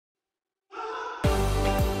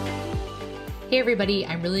Hey everybody,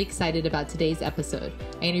 I'm really excited about today's episode.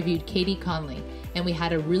 I interviewed Katie Conley, and we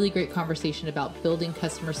had a really great conversation about building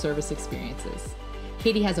customer service experiences.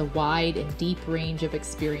 Katie has a wide and deep range of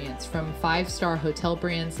experience, from 5-star hotel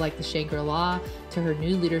brands like the Shangri-La to her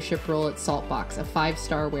new leadership role at Saltbox, a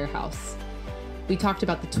 5-star warehouse. We talked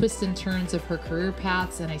about the twists and turns of her career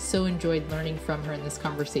paths, and I so enjoyed learning from her in this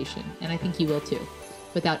conversation, and I think you will too.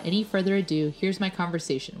 Without any further ado, here's my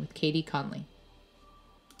conversation with Katie Conley.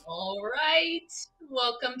 All right.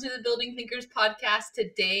 Welcome to the Building Thinkers podcast.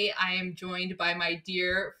 Today, I am joined by my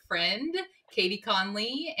dear friend, Katie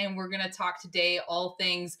Conley, and we're going to talk today all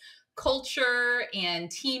things culture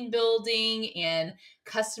and team building and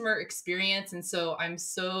customer experience. And so I'm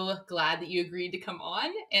so glad that you agreed to come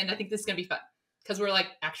on. And I think this is going to be fun because we're like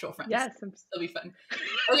actual friends. Yes. It'll be fun.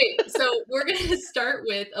 Okay. So we're going to start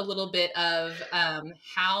with a little bit of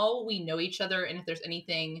how we know each other, and if there's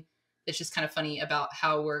anything that's just kind of funny about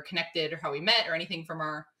how we're connected or how we met or anything from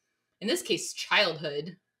our, in this case,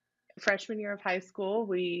 childhood. Freshman year of high school,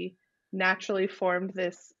 we naturally formed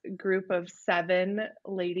this group of 7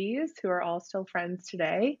 ladies who are all still friends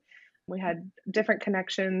today. We had different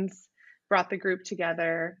connections, brought the group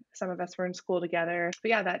together. Some of us were in school together. But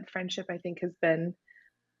yeah, that friendship, I think, has been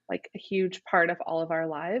like a huge part of all of our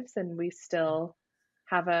lives. And we still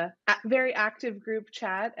have a very active group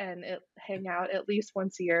chat and hang out at least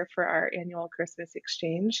once a year for our annual Christmas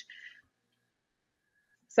exchange.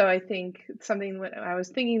 So I think something when I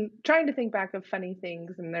was trying to think back of funny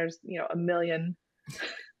things, and there's, a million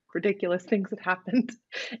ridiculous things that happened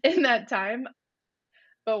in that time.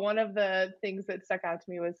 But one of the things that stuck out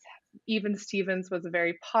to me was Even Stevens was a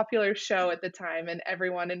very popular show at the time, and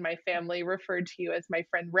everyone in my family referred to you as my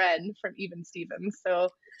friend Ren from Even Stevens. So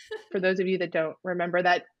for those of you that don't remember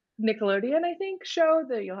that Nickelodeon, I think, show,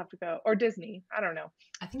 that you'll have to go, or Disney, I don't know.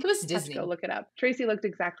 I think it was Disney. Have to go look it up. Tracy looked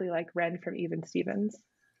exactly like Ren from Even Stevens.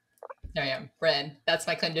 I am. Ren. That's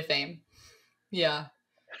my claim to fame. Yeah.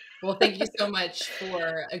 Well, thank you so much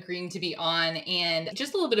for agreeing to be on. And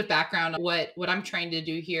just a little bit of background. What I'm trying to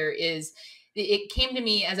do here is, it came to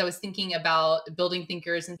me as I was thinking about Building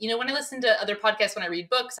Thinkers. And, when I listen to other podcasts, when I read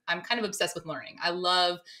books, I'm kind of obsessed with learning. I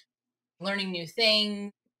love learning new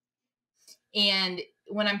things. And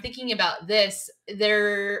when I'm thinking about this,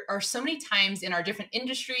 there are so many times in our different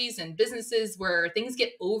industries and businesses where things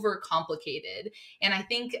get overcomplicated. And I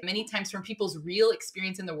think many times from people's real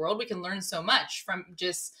experience in the world, we can learn so much from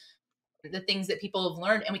just the things that people have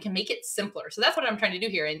learned, and we can make it simpler. So that's what I'm trying to do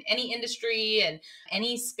here in any industry and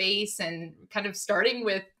any space, and kind of starting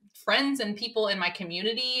with friends and people in my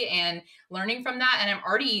community and learning from that. And I'm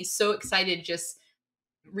already so excited just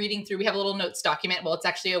reading through. We have a little notes document. Well, it's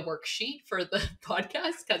actually a worksheet for the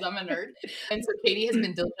podcast because I'm a nerd. And so Katie has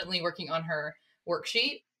been diligently working on her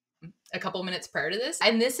worksheet a couple minutes prior to this.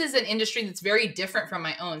 And this is an industry that's very different from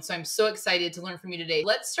my own. So I'm so excited to learn from you today.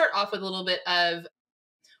 Let's start off with a little bit of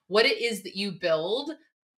what it is that you build,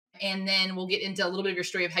 and then we'll get into a little bit of your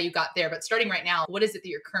story of how you got there. But starting right now, what is it that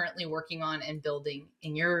you're currently working on and building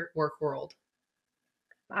in your work world?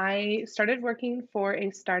 I started working for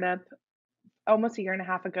a startup almost a year and a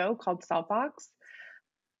half ago called Saltbox.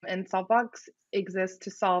 And Saltbox exists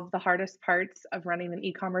to solve the hardest parts of running an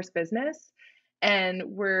e-commerce business. And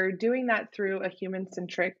we're doing that through a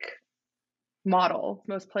human-centric model.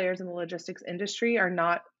 Most players in the logistics industry are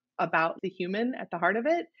not about the human at the heart of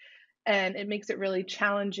it. And it makes it really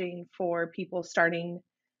challenging for people starting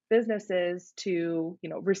businesses to,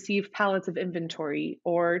 receive pallets of inventory,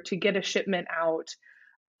 or to get a shipment out,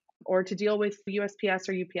 or to deal with USPS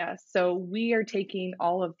or UPS. So we are taking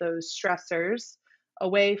all of those stressors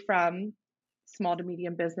away from small to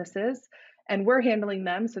medium businesses, and we're handling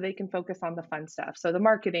them so they can focus on the fun stuff. So the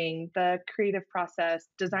marketing, the creative process,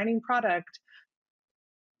 designing product.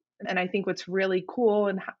 And I think what's really cool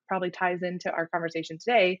and probably ties into our conversation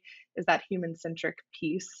today is that human-centric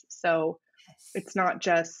piece. So It's not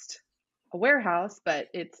just a warehouse, but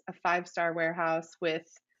it's a 5-star warehouse with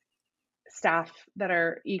staff that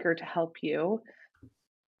are eager to help you.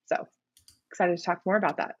 So excited to talk more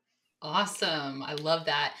about that. Awesome. I love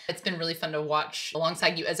that. It's been really fun to watch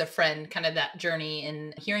alongside you as a friend, kind of that journey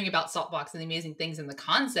and hearing about Saltbox and the amazing things in the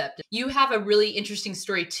concept. You have a really interesting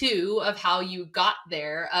story too of how you got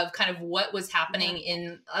there, of kind of what was happening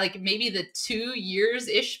in like maybe the 2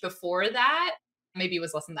 years-ish before that. Maybe it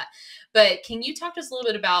was less than that. But can you talk to us a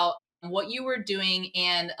little bit about what you were doing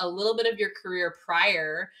and a little bit of your career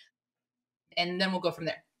prior, and then we'll go from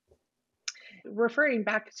there. Referring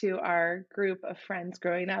back to our group of friends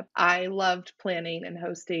growing up, I loved planning and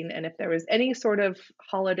hosting. And if there was any sort of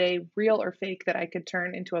holiday, real or fake, that I could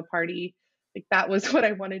turn into a party, like that was what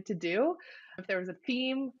I wanted to do. If there was a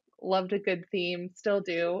theme loved a good theme, still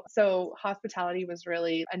do. So hospitality was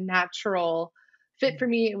really a natural fit for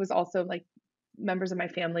me. It was also like members of my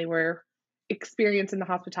family were experienced in the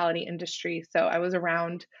hospitality industry. So I was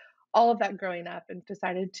around all of that growing up and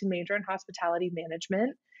decided to major in hospitality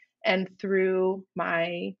management. And through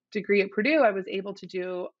my degree at Purdue, I was able to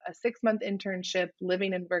do a 6-month internship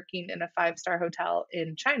living and working in a 5-star hotel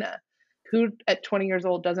in China. Who at 20 years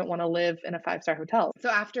old doesn't want to live in a 5-star hotel? So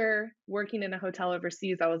after working in a hotel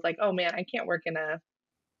overseas, I was like, oh man, I can't work in a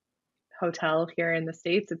hotel here in the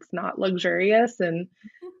States. It's not luxurious and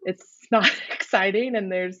it's not exciting.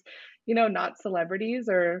 And there's, not celebrities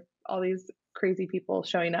or all these crazy people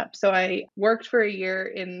showing up. So I worked for a year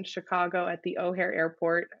in Chicago at the O'Hare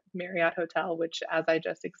Airport Marriott Hotel, which, as I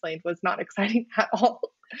just explained, was not exciting at all.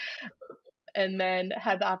 And then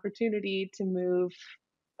had the opportunity to move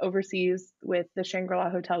overseas with the Shangri-La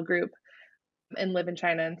Hotel Group and live in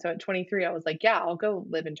China. And so at 23, I was like, yeah, I'll go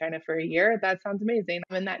live in China for a year. That sounds amazing.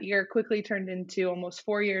 And that year quickly turned into almost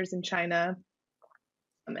 4 years in China.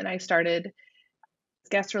 And I started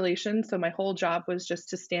guest relations. So my whole job was just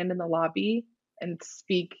to stand in the lobby and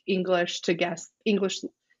speak English to English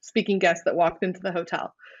speaking guests that walked into the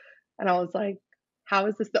hotel. And I was like, how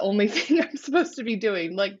is this the only thing I'm supposed to be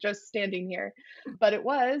doing? Like just standing here. But it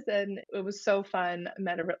was, and it was so fun. I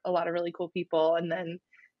met a lot of really cool people. And then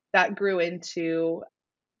that grew into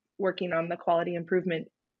working on the quality improvement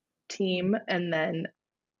team. And then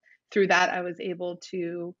through that, I was able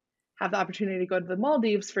to have the opportunity to go to the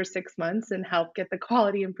Maldives for 6 months and help get the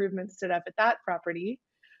quality improvement stood up at that property.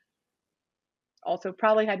 Also,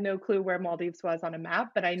 probably had no clue where Maldives was on a map,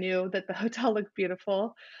 but I knew that the hotel looked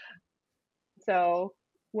beautiful. So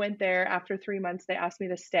went there. After 3 months, they asked me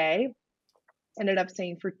to stay. Ended up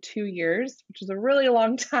staying for 2 years, which is a really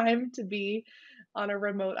long time to be on a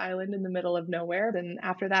remote island in the middle of nowhere. Then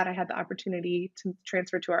after that, I had the opportunity to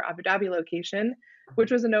transfer to our Abu Dhabi location,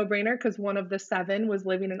 which was a no-brainer because one of the 7 was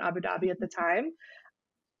living in Abu Dhabi at the time.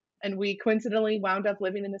 And we coincidentally wound up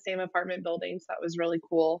living in the same apartment building. So that was really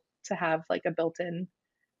cool to have like a built-in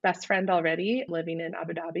best friend already living in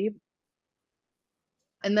Abu Dhabi.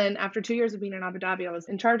 And then after 2 years of being in Abu Dhabi, I was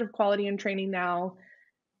in charge of quality and training now.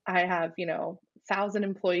 I have, 1,000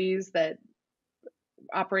 employees that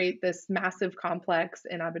operate this massive complex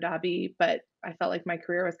in Abu Dhabi, but I felt like my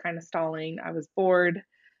career was kind of stalling. I was bored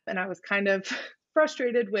and I was kind of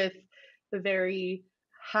frustrated with the very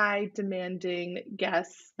high demanding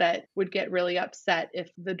guests that would get really upset if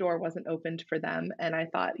the door wasn't opened for them. And I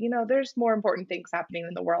thought, there's more important things happening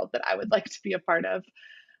in the world that I would like to be a part of.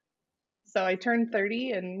 So I turned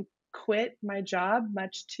 30 and quit my job,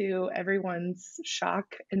 much to everyone's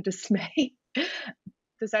shock and dismay.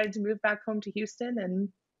 Decided to move back home to Houston and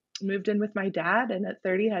moved in with my dad. And at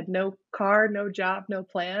 30, had no car, no job, no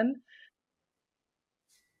plan.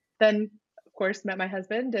 Then, of course, met my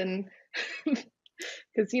husband. And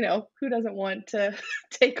because, who doesn't want to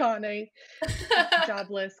take on a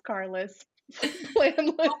jobless, carless,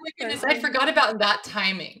 planless Oh my goodness, I forgot about that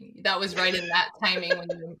timing. That was right in that timing when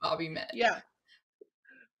you and Bobby met. Yeah.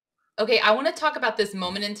 Okay, I want to talk about this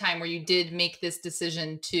moment in time where you did make this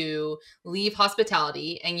decision to leave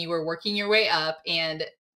hospitality and you were working your way up, and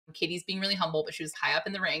Katie's being really humble, but she was high up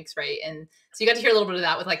in the ranks, right? And so you got to hear a little bit of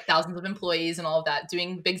that with like thousands of employees and all of that,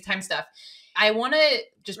 doing big time stuff. I want to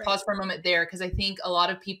just pause for a moment there because I think a lot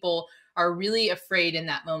of people are really afraid in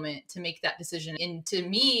that moment to make that decision. And to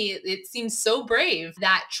me, it seems so brave,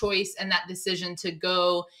 that choice and that decision to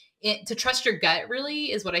go to trust your gut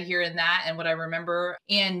really is what I hear in that and what I remember.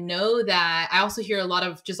 And know that I also hear a lot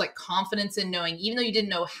of just like confidence in knowing, even though you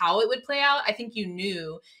didn't know how it would play out, I think you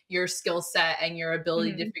knew your skill set and your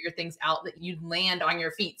ability to figure things out, that you'd land on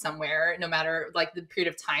your feet somewhere, no matter like the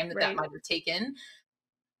period of time that that might have taken.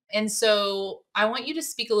 And so I want you to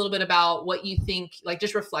speak a little bit about what you think, like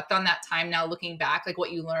just reflect on that time now, looking back, like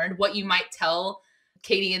what you learned, what you might tell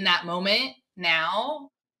Katie in that moment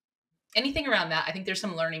now, anything around that. I think there's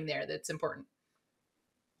some learning there that's important.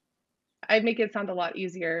 I make it sound a lot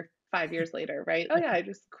easier 5 years later, right? Oh yeah, I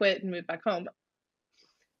just quit and moved back home.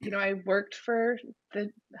 I worked for the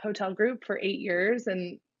hotel group for 8 years,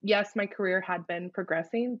 and yes, my career had been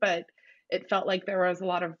progressing, but it felt like there was a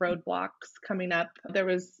lot of roadblocks coming up. There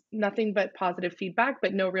was nothing but positive feedback,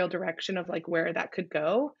 but no real direction of like where that could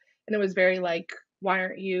go. And it was very like, why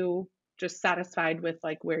aren't you just satisfied with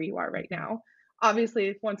like where you are right now?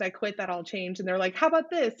 Obviously, once I quit, that all changed. And they're like, how about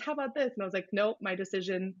this? How about this? And I was like, nope, my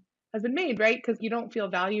decision has been made, right? Because you don't feel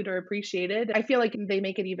valued or appreciated. I feel like they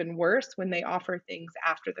make it even worse when they offer things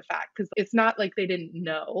after the fact, because it's not like they didn't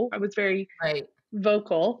know. I was very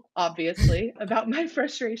vocal, obviously, about my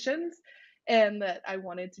frustrations. and that I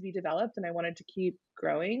wanted to be developed and I wanted to keep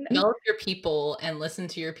growing. Develop your people and listen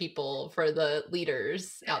to your people for the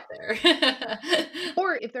leaders out there.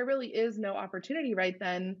 Or if there really is no opportunity right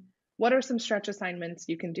then, what are some stretch assignments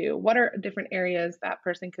you can do? What are different areas that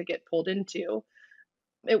person could get pulled into?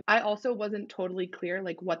 I also wasn't totally clear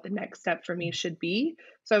like what the next step for me should be.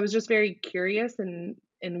 So I was just very curious and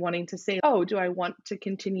wanting to say, oh, do I want to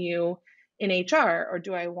continue in HR or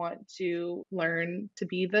do I want to learn to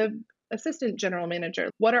be the assistant general manager?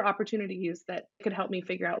 What are opportunities that could help me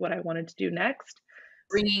figure out what I wanted to do next?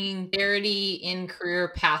 Bringing clarity in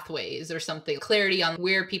career pathways or something, clarity on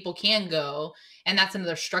where people can go, and that's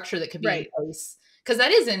another structure that could be in Right. place. Because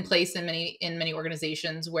that is in place in many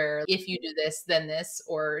organizations where if you do this, then this,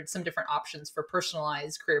 or some different options for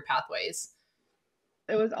personalized career pathways.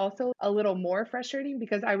 It was also a little more frustrating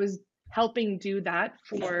because I was helping do that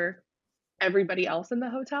for everybody else in the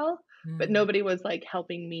hotel, but Mm. nobody was like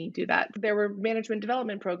helping me do that. There were management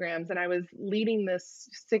development programs, and I was leading this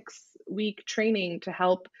 6-week training to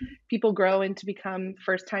help people grow and to become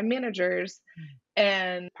first time managers.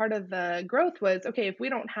 And part of the growth was okay, if we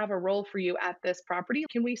don't have a role for you at this property,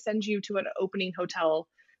 can we send you to an opening hotel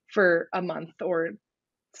for a month or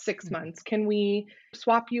 6 months? Can we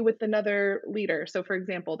swap you with another leader? So, for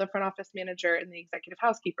example, the front office manager and the executive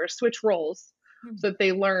housekeeper switch roles Mm. so that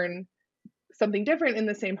they learn something different in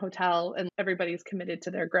the same hotel and everybody's committed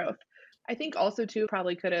to their growth. I think also too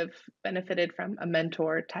probably could have benefited from a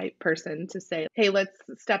mentor type person to say, "Hey, let's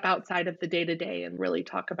step outside of the day-to-day and really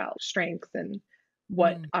talk about strengths and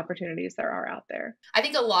what Mm. opportunities there are out there." I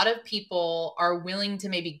think a lot of people are willing to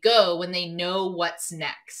maybe go when they know what's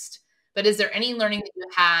next. But is there any learning that you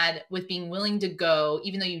had with being willing to go,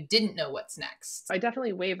 even though you didn't know what's next? I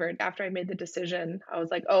definitely wavered after I made the decision. I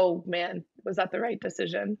was like, "Oh man, was that the right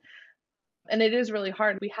decision?" And it is really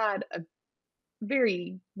hard. We had a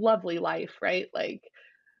very lovely life, right? Like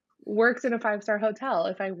works in a five-star hotel.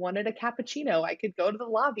 If I wanted a cappuccino, I could go to the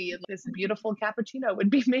lobby and this beautiful cappuccino would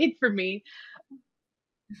be made for me.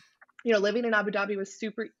 Living in Abu Dhabi was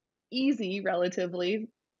super easy relatively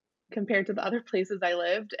compared to the other places I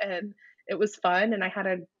lived, and it was fun, and I had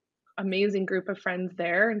an amazing group of friends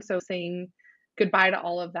there, and so saying goodbye to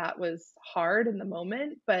all of that was hard in the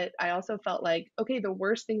moment, but I also felt like, okay, the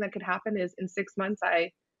worst thing that could happen is in 6 months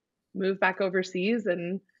I move back overseas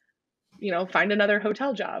and find another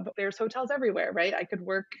hotel job. There's hotels everywhere, right? I could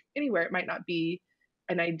work anywhere. It might not be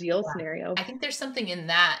an ideal scenario. I think there's something in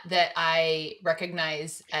that that I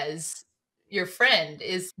recognize as your friend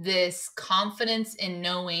is this confidence in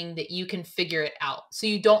knowing that you can figure it out. So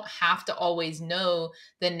you don't have to always know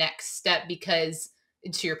the next step because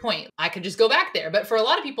to your point, I could just go back there. But for a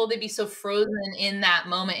lot of people, they'd be so frozen in that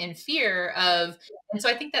moment in fear of, and so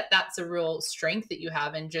I think that that's a real strength that you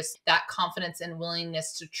have and just that confidence and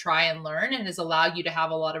willingness to try and learn and has allowed you to have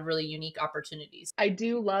a lot of really unique opportunities. I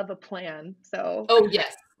do love a plan. So Oh,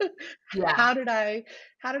 yes. Yeah. how did I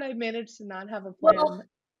manage to not have a Well, plan?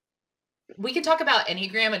 we can talk about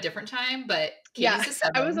Enneagram a different time, but Yeah, Katie's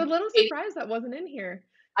a I was a 7. little Katie surprised that wasn't in here.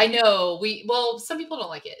 I know, well, some people don't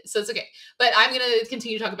like it, so it's okay, but I'm gonna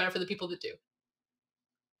continue to talk about it for the people that do.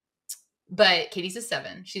 But Katie's a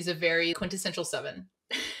 7. She's a very quintessential 7.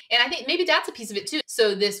 And I think maybe that's a piece of it too.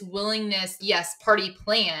 So this willingness, yes, party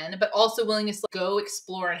plan, but also willingness to go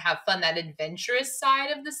explore and have fun, that adventurous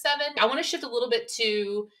side of the 7. I want to shift a little bit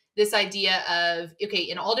to this idea of, okay,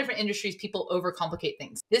 in all different industries, people overcomplicate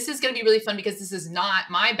things. This is going to be really fun because this is not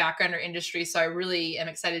my background or industry. So I really am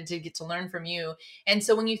excited to get to learn from you. And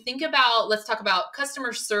so when you think about, let's talk about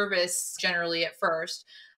customer service generally at first.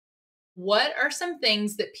 What are some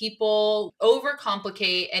things that people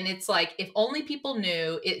overcomplicate? And it's like, if only people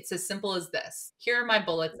knew, it's as simple as this. Here are my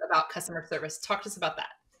bullets about customer service. Talk to us about that.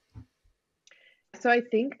 So I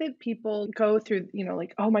think that people go through,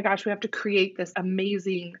 like, oh my gosh, we have to create this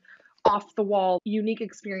amazing off the wall unique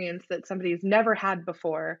experience that somebody's never had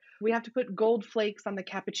before. We have to put gold flakes on the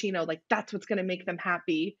cappuccino, like that's what's going to make them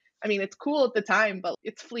happy. I mean, it's cool at the time, but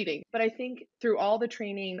it's fleeting. But I think through all the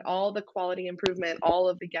training, all the quality improvement, all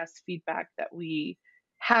of the guest feedback that we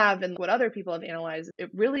have and what other people have analyzed,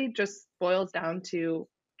 it really just boils down to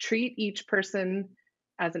treat each person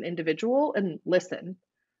as an individual and listen.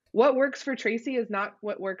 What works for Tracy is not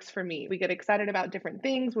what works for me. We get excited about different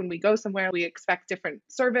things. When we go somewhere, we expect different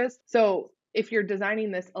service. So if you're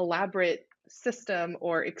designing this elaborate system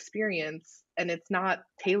or experience and it's not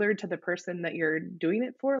tailored to the person that you're doing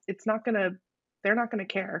it for, they're not going to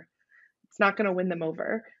care. It's not going to win them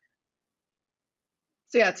over.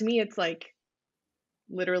 So yeah, to me, it's like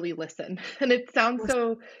literally listen. And it sounds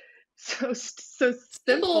so Simple, but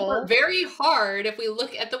simple, very hard if we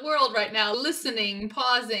look at the world right now, listening,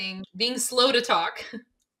 pausing, being slow to talk.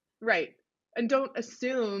 right? And don't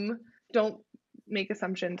make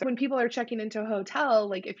assumptions. When people are checking into a hotel,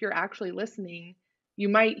 like if you're actually listening, you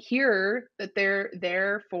might hear that they're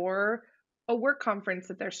there for a work conference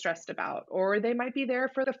that they're stressed about, or they might be there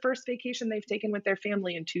for the first vacation they've taken with their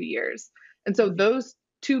family in 2 years. And so those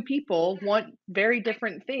two people want very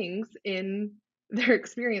different things in their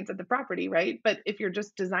experience at the property, right? But if you're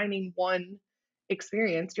just designing one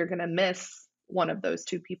experience, you're going to miss one of those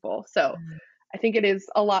two people. So I think it is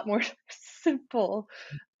a lot more simple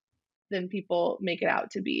than people make it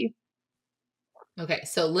out to be. Okay,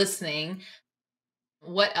 so listening.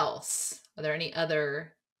 What else? Are there any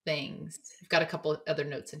other things? I've got a couple of other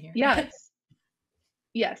notes in here. Yes.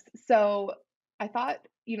 Yes. So I thought,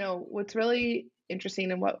 what's really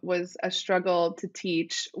interesting and what was a struggle to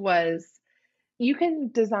teach was you can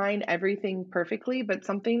design everything perfectly, but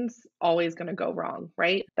something's always going to go wrong,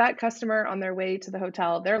 right? That customer on their way to the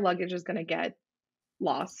hotel, their luggage is going to get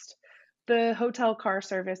lost. The hotel car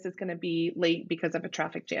service is going to be late because of a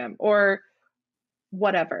traffic jam or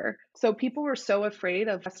whatever. So people were so afraid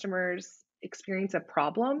of customers experience a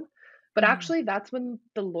problem, but Mm, actually that's when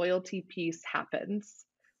the loyalty piece happens.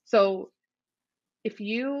 So if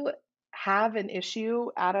you have an issue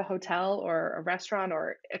at a hotel or a restaurant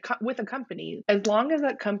or with a company, as long as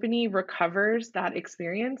that company recovers that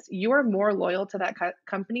experience, you are more loyal to that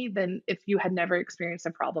company than if you had never experienced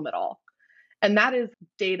a problem at all. And that is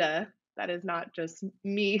data. That is not just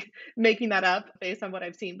me making that up based on what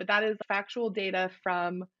I've seen, but that is factual data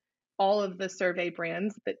from all of the survey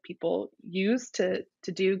brands that people use to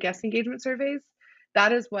do guest engagement surveys.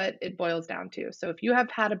 That is what it boils down to. So if you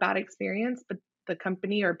have had a bad experience, but the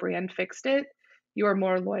company or brand fixed it, you are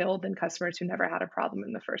more loyal than customers who never had a problem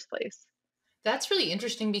in the first place. that's really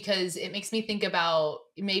interesting because it makes me think about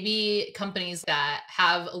maybe companies that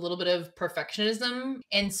have a little bit of perfectionism.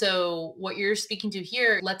 And so what you're speaking to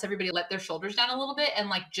here lets everybody let their shoulders down a little bit and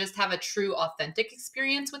like just have a true authentic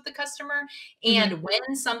experience with the customer. Mhm. And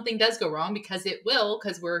when something does go wrong, because it will,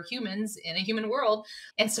 because we're humans in a human world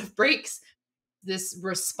and stuff breaks, this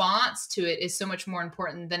response to it is so much more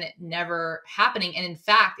important than it never happening. And in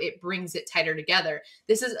fact, it brings it tighter together.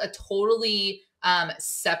 This is a totally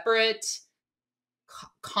separate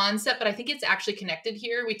concept, but I think it's actually connected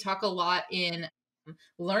here. We talk a lot in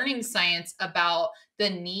learning science about the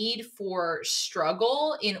need for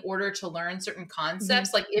struggle in order to learn certain Mhm.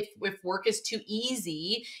 concepts. Like if work is too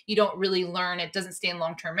easy, you don't really learn, it doesn't stay in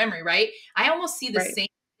long-term memory, right? I almost see the Right. same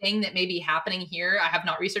thing that may be happening here. I have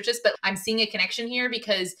not researched this, but I'm seeing a connection here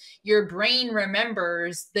because your brain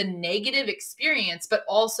remembers the negative experience, but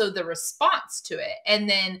also the response to it.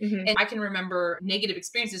 Mhm. And I can remember negative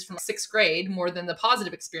experiences from sixth grade more than the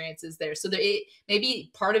positive experiences there. So maybe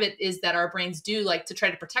part of it is that our brains do like to try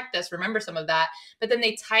to protect us, remember some of that, but then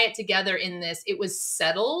they tie it together in this, it was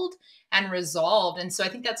settled and resolved. And so I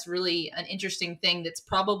think that's really an interesting thing that's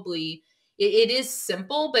probably, it is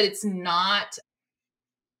simple, but it's not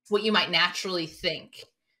what you might naturally think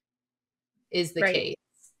is the Right. case.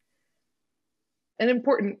 An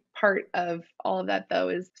important part of all of that though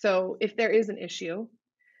is so if there is an issue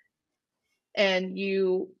and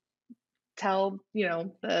you tell,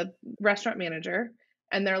 the restaurant manager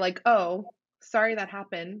and they're like, "Oh, sorry that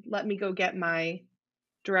happened. Let me go get my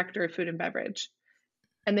director of food and beverage."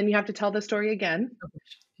 And then you have to tell the story again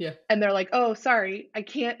Yeah. and they're like, "Oh, sorry. I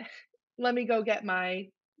can't let me go get my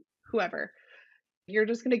whoever." You're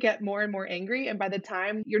just going to get more and more angry and by the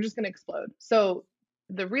time you're just going to explode. So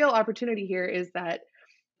the real opportunity here is that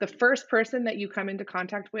the first person that you come into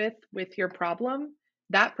contact with your problem,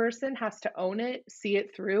 that person has to own it, see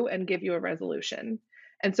it through, and give you a resolution.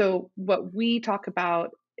 And so, what we talk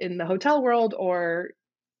about in the hotel world, or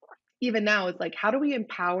even now, is like, how do we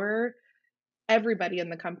empower everybody in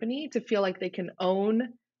the company to feel like they can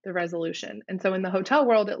own the resolution? And so, in the hotel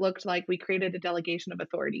world, it looked like we created a delegation of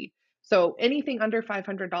authority. So, anything under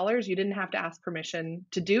 $500, you didn't have to ask permission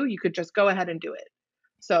to do, you could just go ahead and do it.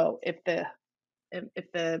 So, if the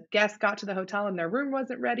guest got to the hotel and their room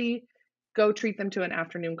wasn't ready, go treat them to an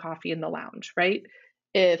afternoon coffee in the lounge, right?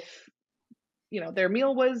 If their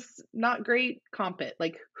meal was not great, comp it.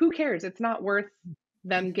 Like who cares? It's not worth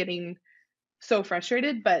them getting so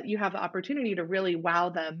frustrated, but you have the opportunity to really wow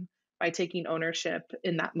them by taking ownership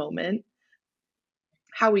in that moment.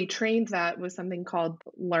 How we trained that was something called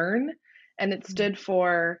learn, and it stood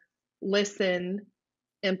for listen,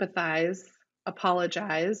 empathize,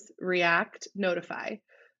 apologize, react, notify.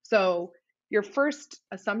 So your first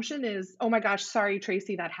assumption is, oh my gosh, sorry,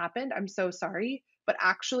 Tracy, that happened. I'm so sorry. But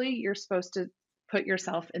actually, you're supposed to put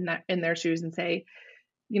yourself in their shoes and say,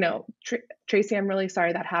 Tracy, I'm really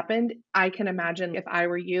sorry that happened. I can imagine if I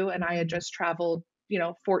were you and I had just traveled,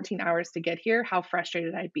 14 hours to get here, how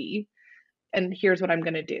frustrated I'd be. And here's what I'm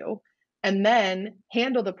going to do. And then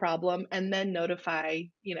handle the problem and then notify,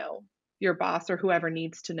 your boss or whoever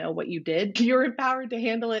needs to know what you did. You're empowered to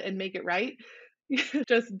handle it and make it right.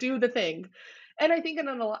 Just do the thing. And I think in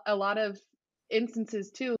a lot of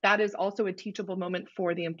instances too, that is also a teachable moment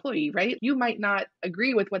for the employee, right? You might not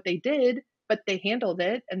agree with what they did, but they handled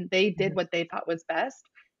it and they did what they thought was best.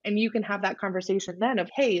 And you can have that conversation then of,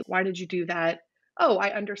 hey, why did you do that? Oh,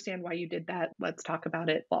 I understand why you did that. Let's talk about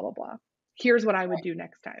it, blah, blah, blah. Here's what I would do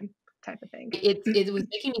next time, type of thing. It was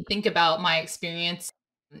making me think about my experience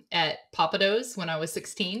at Papados when I was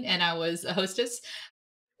 16 and I was a hostess.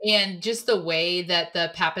 And just the way that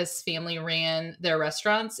the Pappas family ran their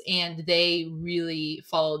restaurants, and they really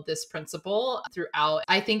followed this principle throughout.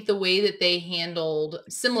 I think the way that they handled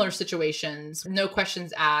similar situations, no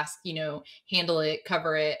questions asked, handle it,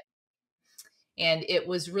 cover it. And it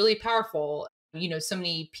was really powerful. So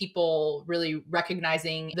many people really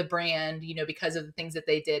recognizing the brand, because of the things that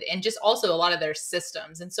they did and just also a lot of their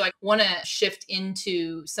systems. And so I want to shift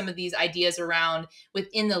into some of these ideas around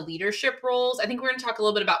within the leadership roles. I think we're going to talk a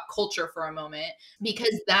little bit about culture for a moment,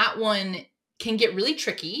 because that one can get really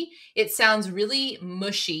tricky. It sounds really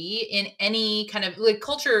mushy in any kind of like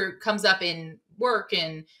culture comes up in work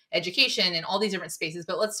and education and all these different spaces.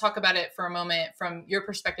 But let's talk about it for a moment from your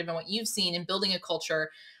perspective and what you've seen in building a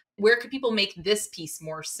culture. Where could people make this piece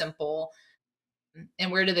more simple,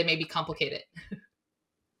 and where do they maybe complicate it?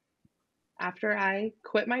 After I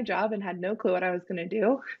quit my job and had no clue what I was going to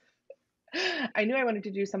do, I knew I wanted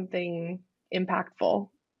to do something impactful.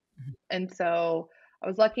 And so I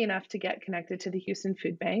was lucky enough to get connected to the Houston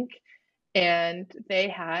Food Bank, and they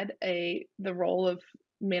had the role of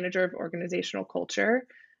manager of organizational culture.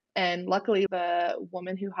 And luckily, the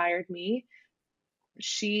woman who hired me,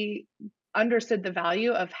 she understood the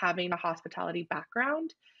value of having a hospitality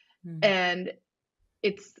background. And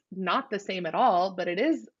it's not the same at all, but it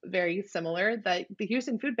is very similar that the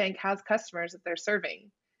Houston Food Bank has customers that they're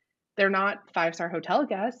serving. They're not five-star hotel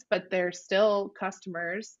guests, but they're still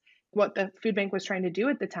customers. What the food bank was trying to do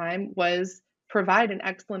at the time was provide an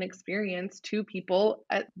excellent experience to people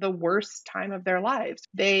at the worst time of their lives.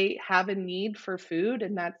 They have a need for food,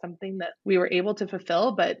 and that's something that we were able to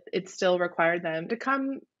fulfill, but it still required them to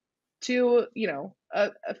come to, a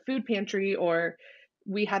food pantry, or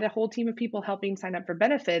we had a whole team of people helping sign up for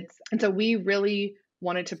benefits. And so we really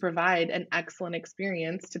wanted to provide an excellent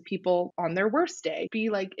experience to people on their worst day, be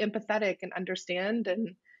like empathetic and understand and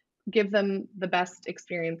give them the best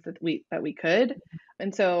experience that we could.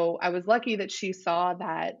 And so I was lucky that she saw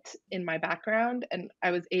that in my background, and I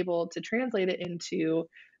was able to translate it into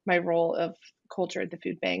my role of culture at the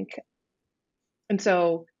food bank. And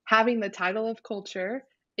so having the title of culture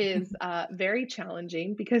is very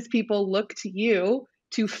challenging, because people look to you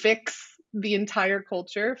to fix the entire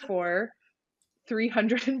culture for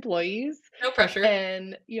 300 employees. No pressure.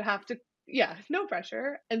 And you have to, yeah, no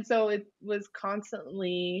pressure. And so it was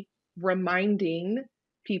constantly reminding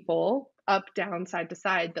people up, down, side to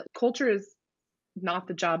side that culture is not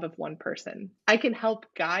the job of one person. I can help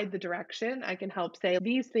guide the direction. I can help say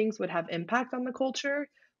these things would have impact on the culture.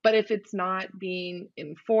 But if it's not being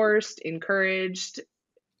enforced, encouraged,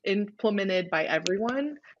 implemented by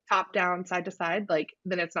everyone, top down, side to side,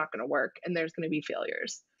 then it's not going to work and there's going to be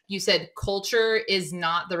failures. You said culture is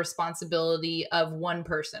not the responsibility of one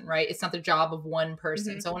person, right? It's not the job of one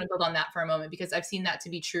person. So I want to build on that for a moment, because I've seen that to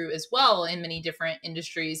be true as well in many different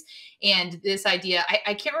industries. And this idea,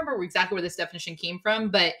 I can't remember exactly where this definition came from,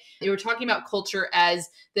 but they were talking about culture as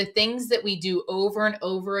the things that we do over and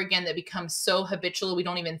over again that become so habitual we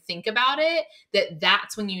don't even think about it,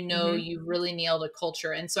 that's when you've really nailed a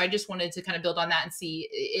culture. And so I just wanted to kind of build on that and see,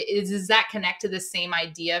 does that connect to the same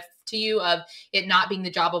idea to you of it not being the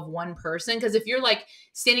job of one person? Because if you're like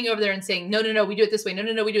standing over there and saying, no, we do it this way,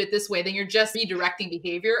 no, we do it this way, then you're just redirecting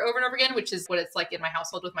behavior over and over again, which is what it's like in my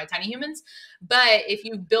household with my tiny humans. But if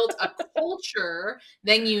you built a culture,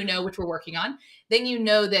 then which we're working on, then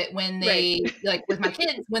that when they, like with my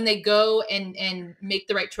kids, when they go and make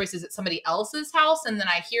the right choices at somebody else's house, and then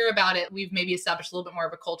I hear about it, we've maybe established a little bit more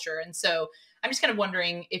of a culture. And so I'm just kind of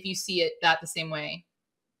wondering if you see it that the same way.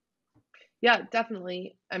 Yeah,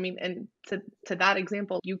 definitely. I mean, and to that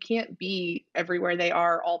example, you can't be everywhere they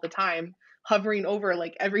are all the time, hovering over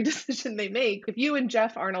like every decision they make. If you and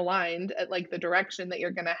Jeff aren't aligned at like the direction that you're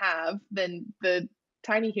going to have, then the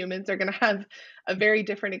tiny humans are going to have a very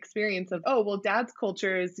different experience of, oh, well, dad's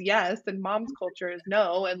culture is yes and mom's culture is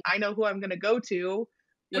no. And I know who I'm going to go to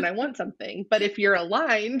when I want something. But if you're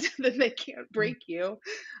aligned, then they can't break you.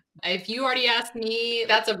 If you already asked me,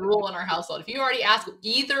 that's a rule in our household. If you already asked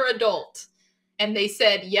either adult and they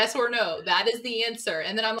said yes or no, that is the answer.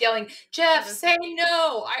 And then I'm yelling, Jeff, say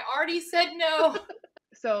no. I already said no.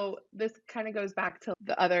 So this kind of goes back to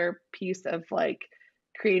the other piece of like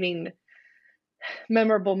creating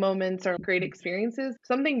memorable moments or great experiences.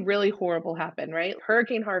 Something really horrible happened, right?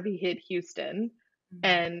 Hurricane Harvey hit Houston,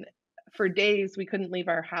 and for days we couldn't leave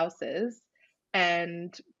our houses.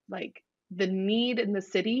 And like the need in the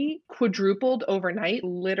city quadrupled overnight,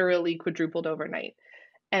 literally quadrupled overnight.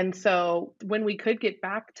 And so when we could get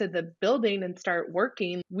back to the building and start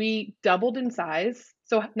working, we doubled in size.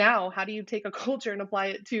 So now, how do you take a culture and apply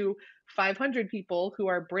it to 500 people who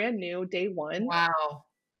are brand new day one? Wow.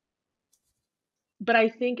 But I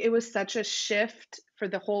think it was such a shift for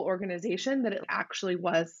the whole organization that it actually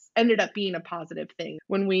ended up being a positive thing.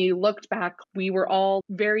 When we looked back, we were all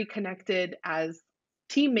very connected as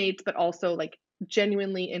teammates, but also like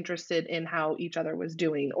genuinely interested in how each other was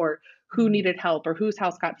doing or who needed help or whose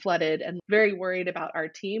house got flooded, and very worried about our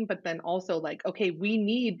team. But then also like, okay, we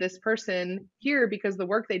need this person here because the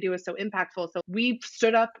work they do is so impactful. So we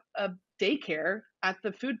stood up a daycare at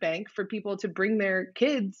the food bank for people to bring their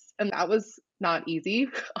kids. And that was not easy,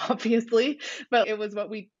 obviously, but it was what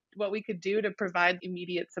we could do to provide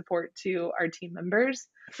immediate support to our team members.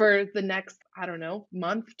 For the next, I don't know,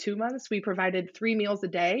 month, 2 months, we provided 3 meals a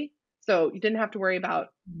day. So you didn't have to worry about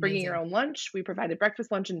bringing your own lunch. We provided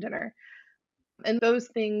breakfast, lunch, and dinner. And those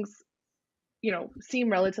things,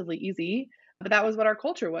 seem relatively easy, but that was what our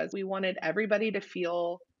culture was. We wanted everybody to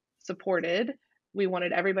feel supported. We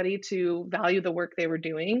wanted everybody to value the work they were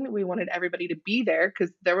doing. We wanted everybody to be there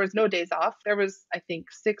because there was no days off. There was, I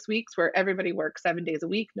think, 6 weeks where everybody worked 7 days a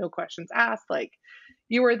week, no questions asked. Like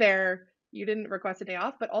you were there, you didn't request a day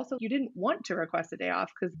off, but also you didn't want to request a day off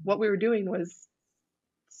because what we were doing was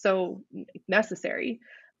so necessary.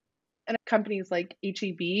 And companies like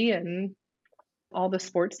HEB and all the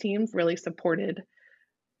sports teams really supported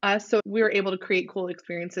us. So we were able to create cool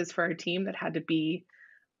experiences for our team that had to be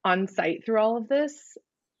on site through all of this.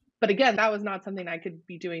 But again, that was not something I could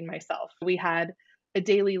be doing myself. We had a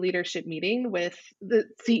daily leadership meeting with the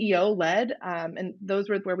CEO led, and those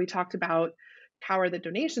were where we talked about how are the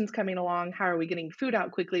donations coming along, how are we getting food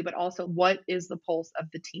out quickly, but also what is the pulse of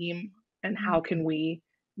the team and how can we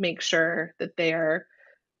make sure that they are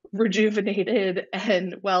rejuvenated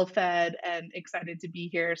and well fed and excited to be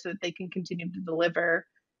here so that they can continue to deliver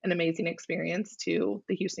an amazing experience to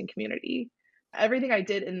the Houston community. Everything I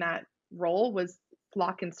did in that role was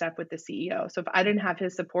lock in step with the CEO. So if I didn't have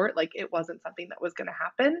his support, like it wasn't something that was going to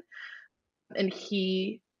happen. And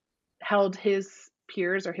he held his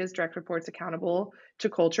peers or his direct reports accountable to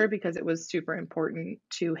culture because it was super important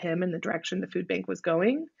to him and the direction the food bank was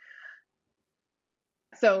going.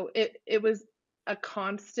 So it was a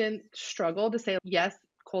constant struggle to say, yes,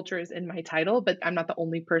 culture is in my title, but I'm not the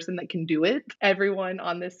only person that can do it. Everyone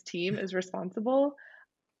on this team is responsible.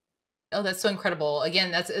 Oh, that's so incredible.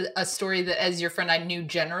 Again, that's a story that as your friend I knew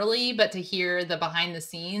generally, but to hear the behind the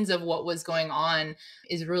scenes of what was going on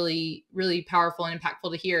is really, really powerful and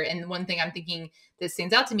impactful to hear. And one thing I'm thinking that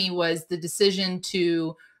stands out to me was the decision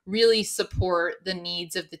to really support the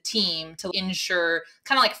needs of the team to ensure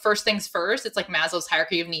kind of like first things first. It's like Maslow's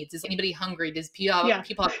hierarchy of needs. Is anybody hungry? Does people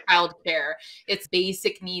have childcare? It's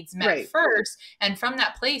basic needs met first. And from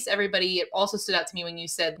that place, everybody, it also stood out to me when you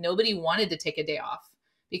said nobody wanted to take a day off,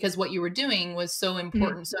 because what you were doing was so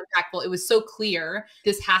important, so impactful. It was so clear.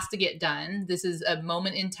 This has to get done. This is a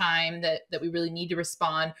moment in time that we really need to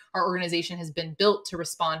respond. Our organization has been built to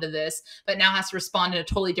respond to this, but now has to respond in a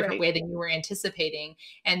totally different way than you were anticipating.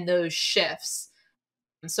 And those shifts.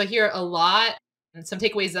 So I hear a lot. And some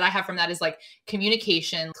takeaways that I have from that is like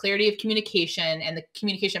communication, clarity of communication, and the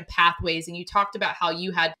communication pathways. And you talked about how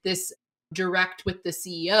you had this direct with the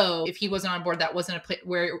CEO. If he wasn't on board, that wasn't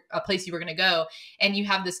a place you were going to go. And you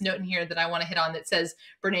have this note in here that I want to hit on that says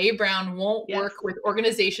Brene Brown won't work with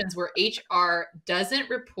organizations where HR doesn't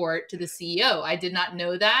report to the CEO. I did not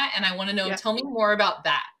know that, and I want to know. Tell me more about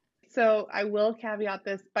that. So I will caveat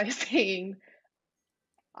this by saying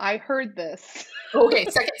I heard this. Okay,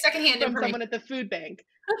 secondhand from information. Someone at the food bank.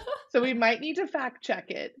 So we might need to fact check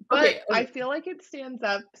it. But okay. I feel like it stands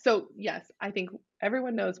up. So yes, I think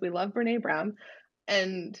everyone knows we love Brene Brown,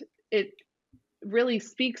 and it really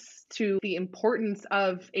speaks to the importance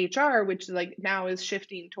of HR, which like now is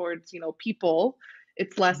shifting towards, people.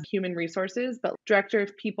 It's less human resources, but director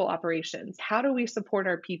of people operations. How do we support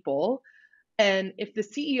our people? And if the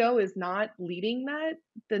CEO is not leading that,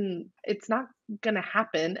 then it's not going to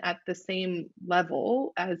happen at the same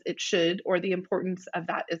level as it should, or the importance of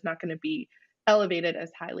that is not going to be elevated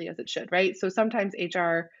as highly as it should, right? So sometimes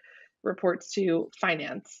HR reports to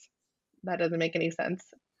finance. That doesn't make any sense.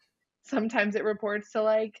 Sometimes it reports to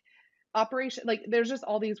like operation, like there's just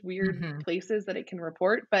all these weird Mhm. places that it can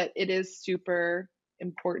report, but it is super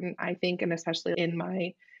important, I think, and especially in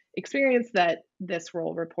my experience, that this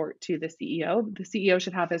role report to the CEO. The CEO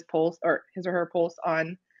should have his pulse, or his or her pulse,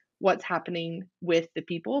 on what's happening with the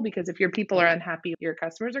people, because if your people are unhappy, your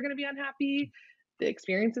customers are going to be unhappy, the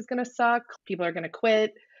experience is going to suck, people are going to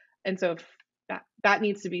quit. And so if that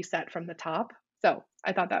needs to be set from the top. So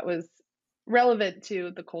I thought that was relevant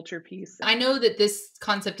to the culture piece. I know that this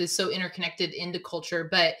concept is so interconnected into culture,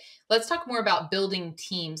 but let's talk more about building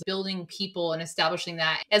teams, building people, and establishing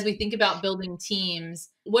that. As we think about building teams,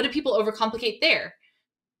 what do people overcomplicate there?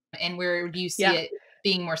 And where do you see Yeah. it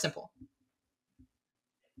being more simple?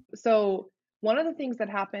 So one of the things that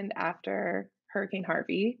happened after Hurricane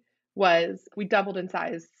Harvey was we doubled in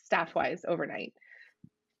size staff wise overnight.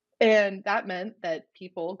 And that meant that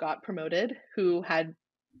people got promoted who had,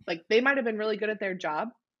 like, they might have been really good at their job,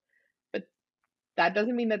 but that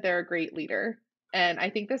doesn't mean that they're a great leader. And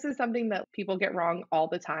I think this is something that people get wrong all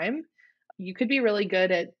the time. You could be really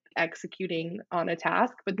good at executing on a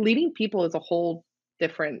task, but leading people is a whole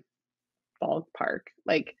different ballpark,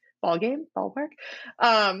 like ball game, ballpark.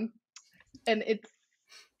 Um, and it's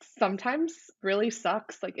sometimes really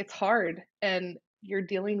sucks. Like it's hard, and you're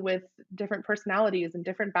dealing with different personalities and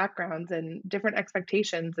different backgrounds and different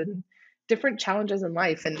expectations and different challenges in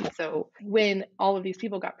life. And so when all of these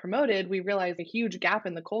people got promoted, we realized a huge gap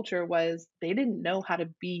in the culture was they didn't know how to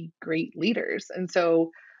be great leaders. And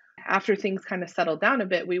so after things kind of settled down a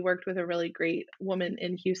bit, we worked with a really great woman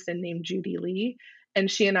in Houston named Judy Lee,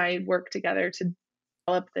 and she and I worked together to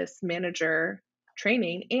develop this manager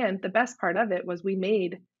training. And the best part of it was we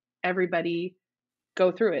made everybody go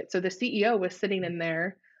through it. So the CEO was sitting in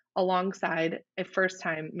there alongside a first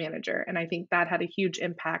time manager. And I think that had a huge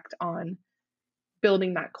impact on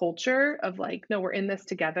building that culture of like, no, we're in this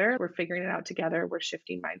together. We're figuring it out together. We're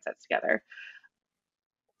shifting mindsets together.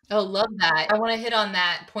 Oh, love that. I want to hit on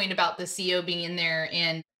that point about the CEO being in there.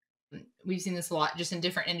 And we've seen this a lot just in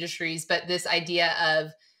different industries, but this idea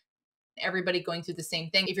of everybody going through the same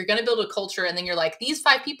thing. If you're going to build a culture and then you're like, these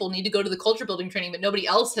 5 people need to go to the culture building training, but nobody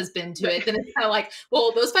else has been to it, then it's kind of like,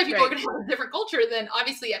 well, those 5 people are Right. going to have a different culture then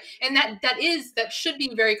obviously. And that should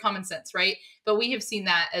be very common sense, right? But we have seen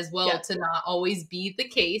that as well Yes. to not always be the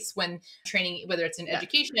case when training, whether it's in Yes.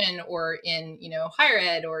 education or in, higher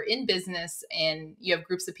ed or in business, and you have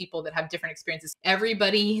groups of people that have different experiences.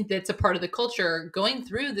 Everybody that's a part of the culture going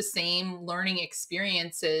through the same learning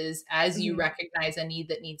experiences as you Mhm. recognize a need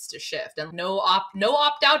that needs to shift. And no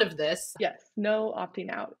opt out of this. Yes, no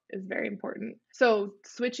opting out is very important. So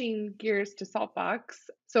switching gears to Saltbox.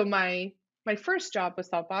 So my first job with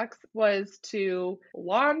Saltbox was to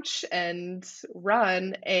launch and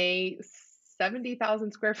run a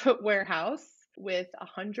 70,000 square foot warehouse with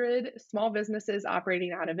 100 small businesses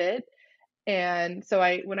operating out of it. And so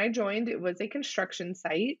when I joined, it was a construction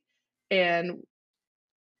site, and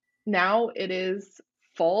now it is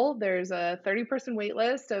full. There's a 30-person wait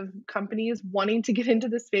list of companies wanting to get into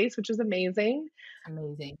the space, which is amazing.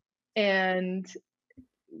 Amazing. And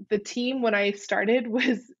the team when I started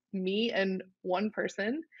was me and one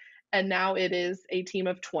person, and now it is a team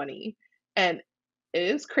of 20. And it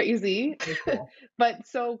is crazy, Very cool. but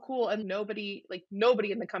so cool. And nobody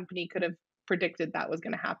in the company could have predicted that was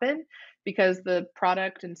going to happen, because the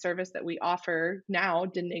product and service that we offer now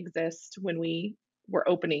didn't exist when we were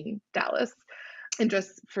opening Dallas. And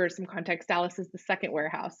just for some context, Dallas is the second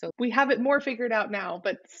warehouse. So we have it more figured out now,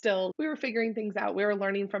 but still, we were figuring things out. We were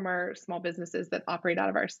learning from our small businesses that operate out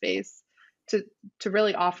of our space to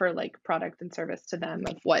really offer like product and service to them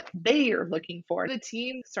of what they are looking for. The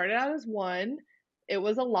team started out as one. It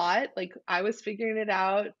was a lot. Like I was figuring it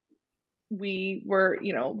out. We were,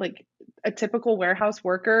 like a typical warehouse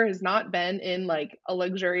worker has not been in like a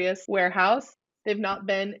luxurious warehouse. They've not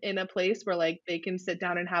been in a place where like they can sit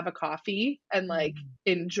down and have a coffee and like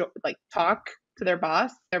enjoy, like talk to their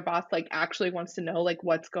boss. Their boss like actually wants to know like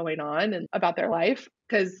what's going on and about their life,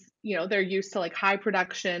 because they're used to like high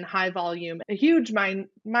production, high volume, a huge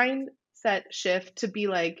mindset shift to be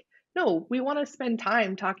like, no, we want to spend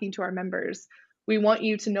time talking to our members. We want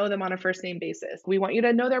you to know them on a first name basis. We want you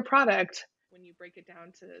to know their product. When you break it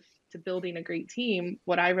down to building a great team,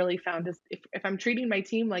 what I really found is if I'm treating my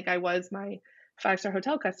team like I was my 5-star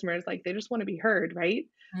hotel customers, like they just want to be heard, right?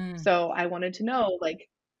 Mm. So I wanted to know like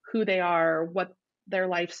who they are, what their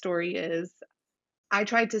life story is. I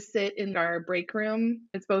tried to sit in our break room.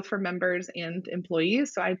 It's both for members and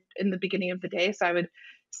employees. So in the beginning of the day, so I would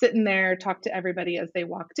sit in there, talk to everybody as they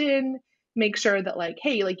walked in, make sure that like,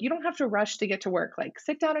 hey, like you don't have to rush to get to work. Like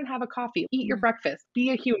sit down and have a coffee, eat your Mm. breakfast,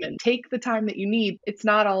 be a human, take the time that you need. It's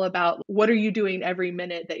not all about what are you doing every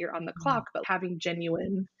minute that you're on the Mm. clock, but having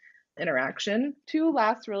genuine interaction. Two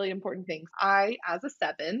last really important things. I, as a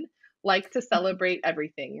seven, like to celebrate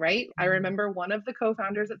everything, right? I Mm. remember one of the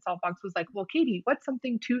co-founders at Saltbox was like, well, Katie, what's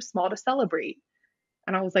something too small to celebrate?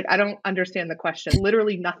 And I was like, I don't understand the question.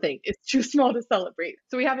 Literally nothing. It's too small to celebrate.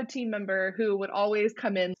 So we have a team member who would always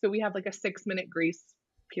come in. So we have like a 6-minute grace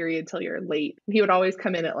period till you're late. He would always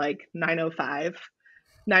come in at like 9:05,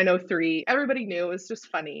 9:03. Everybody knew it was just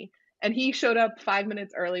funny. And he showed up 5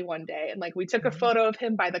 minutes early one day. And like we took a photo of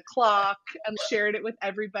him by the clock and shared it with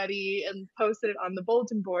everybody and posted it on the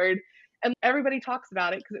bulletin board. And everybody talks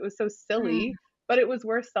about it because it was so Mm. silly, but it was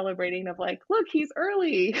worth celebrating of like, look, he's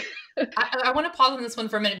early. I want to pause on this one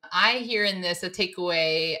for a minute. I hear in this a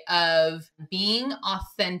takeaway of being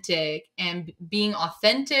authentic,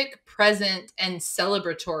 present, and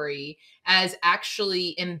celebratory as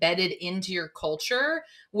actually embedded into your culture,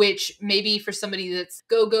 which maybe for somebody that's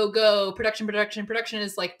go, go, go, production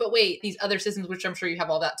is like, but wait, these other systems, which I'm sure you have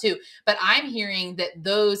all that too. But I'm hearing that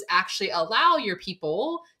those actually allow your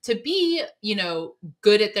people to be,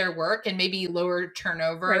 good at their work and maybe lower Right.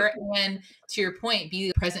 turnover. And to your point,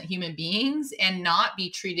 be present human beings and not be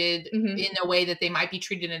treated Mm-hmm. in a way that they might be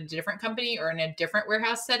treated in a different company or in a different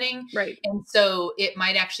warehouse setting. Right. And so it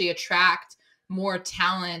might actually attract more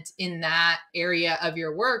talent in that area of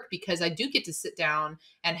your work because I do get to sit down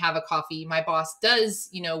and have a coffee. My boss does,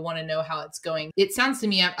 want to know how it's going. It sounds to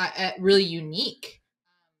me really unique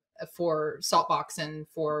for Saltbox and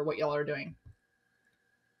for what y'all are doing.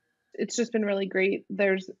 It's just been really great.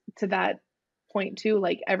 There's to that point too,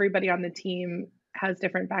 like everybody on the team has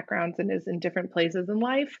different backgrounds and is in different places in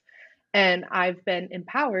life. And I've been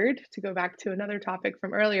empowered to go back to another topic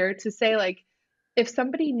from earlier to say, like, if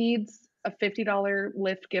somebody needs a $50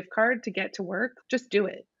 Lyft gift card to get to work, just do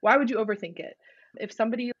it. Why would you overthink it? If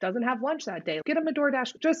somebody doesn't have lunch that day, get them a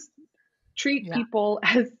DoorDash. Just treat Yeah. people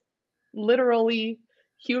as literally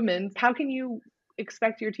humans. How can you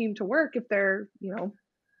expect your team to work if they're,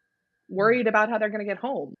 worried about how they're going to get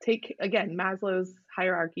home? Take, again, Maslow's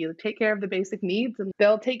hierarchy, take care of the basic needs and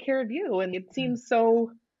they'll take care of you. And it seems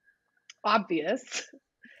so obvious,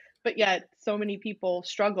 but yet so many people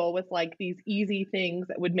struggle with like these easy things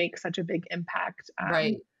that would make such a big impact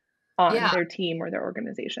Right. on Yeah. their team or their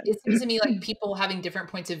organization. It seems to me like people having different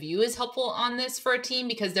points of view is helpful on this for a team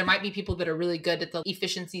because there might be people that are really good at the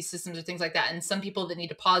efficiency systems or things like that. And some people that need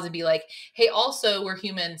to pause and be like, hey, also we're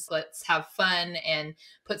humans. Let's have fun and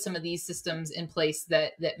put some of these systems in place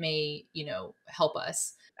that may, help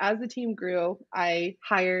us. As the team grew, I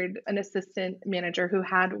hired an assistant manager who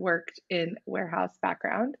had worked in warehouse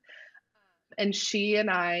background. And she and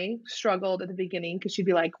I struggled at the beginning because she'd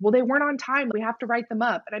be like, well, they weren't on time. We have to write them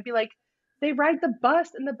up. And I'd be like, they ride the bus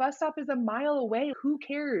and the bus stop is a mile away. Who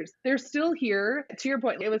cares? They're still here. To your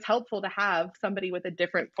point, it was helpful to have somebody with a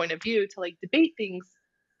different point of view to like debate things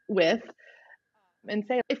with and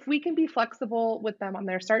say, if we can be flexible with them on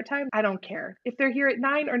their start time, I don't care. If they're here at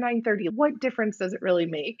 9 or 9:30, what difference does it really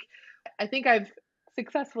make? I think I've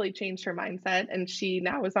successfully changed her mindset, and she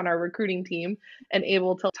now is on our recruiting team and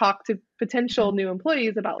able to talk to potential new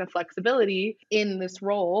employees about the flexibility in this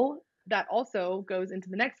role. That also goes into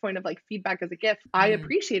the next point of like feedback as a gift. I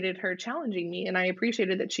appreciated her challenging me, and I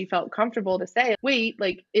appreciated that she felt comfortable to say, wait,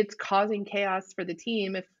 like it's causing chaos for the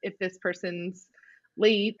team if this person's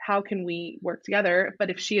late, how can we work together? But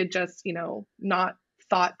if she had just, not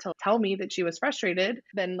thought to tell me that she was frustrated,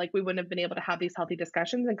 then like we wouldn't have been able to have these healthy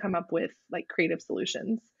discussions and come up with like creative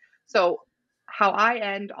solutions. So how I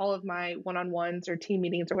end all of my one-on-ones or team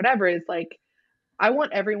meetings or whatever is like I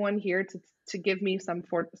want everyone here to give me some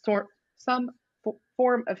form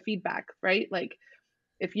of feedback, right? Like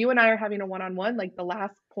if you and I are having a one-on-one, like the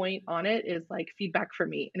last point on it is like feedback for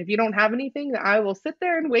me. And if you don't have anything, I will sit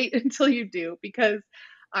there and wait until you do, because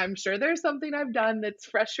I'm sure there's something I've done that's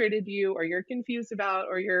frustrated you or you're confused about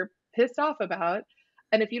or you're pissed off about.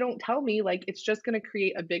 And if you don't tell me, like it's just going to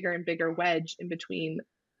create a bigger and bigger wedge in between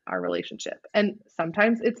our relationship. And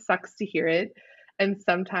sometimes it sucks to hear it. And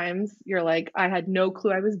sometimes you're like, I had no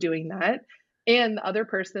clue I was doing that. And the other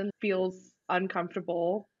person feels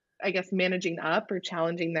uncomfortable, I guess, managing up or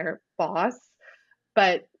challenging their boss.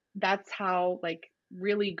 But that's how like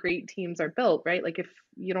really great teams are built, right? Like if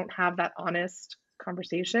you don't have that honest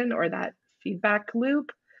conversation or that feedback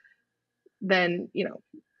loop, then,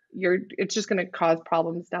 it's just going to cause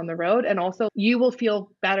problems down the road. And also you will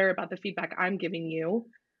feel better about the feedback I'm giving you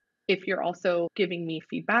if you're also giving me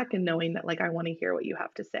feedback and knowing that like I want to hear what you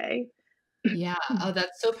have to say. Yeah. Oh,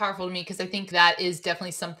 that's so powerful to me because I think that is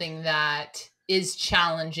definitely something that is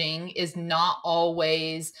challenging, is not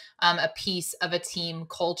always a piece of a team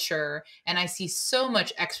culture. And I see so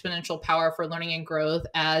much exponential power for learning and growth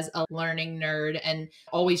as a learning nerd and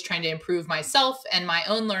always trying to improve myself and my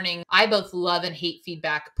own learning. I both love and hate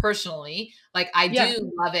feedback personally. Like, I Yeah.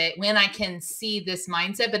 do love it when I can see this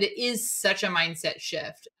mindset, but it is such a mindset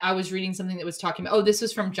shift. I was reading something that was talking about, oh, this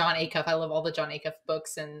was from John Acuff. I love all the John Acuff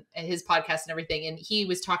books and his podcast and everything. And he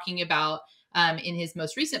was talking about in his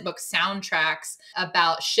most recent book, Soundtracks,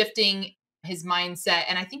 about shifting his mindset.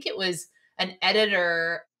 And I think it was an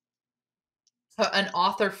editor, an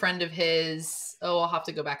author friend of his. Oh, I'll have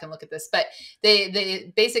to go back and look at this. But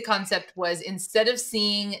the basic concept was, instead of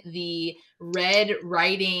seeing the red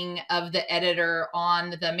writing of the editor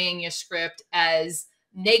on the manuscript as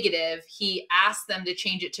negative, he asked them to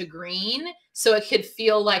change it to green so it could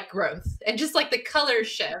feel like growth. And just like the color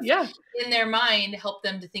shift Yeah. in their mind helped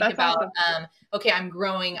them to think That's about, awesome. okay, I'm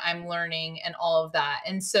growing, I'm learning, and all of that.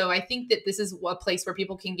 And so I think that this is a place where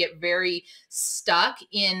people can get very stuck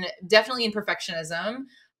in, definitely in perfectionism,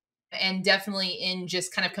 and definitely in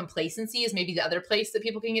just kind of complacency is maybe the other place that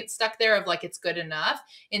people can get stuck there, of like, it's good enough,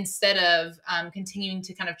 instead of continuing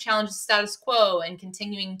to kind of challenge the status quo and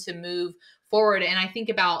continuing to move forward. And I think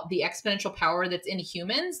about the exponential power that's in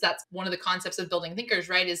humans. That's one of the concepts of building thinkers,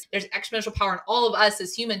 right? Is there's exponential power in all of us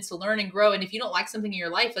as humans to learn and grow. And if you don't like something in your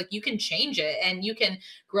life, like, you can change it and you can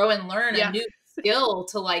grow and learn a Yeah. new skill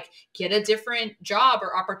to like get a different job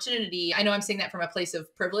or opportunity. I know I'm saying that from a place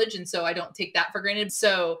of privilege, and so I don't take that for granted.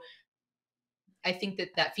 So I think that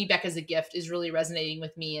that feedback as a gift is really resonating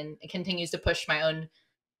with me, and it continues to push my own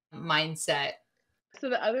mindset. So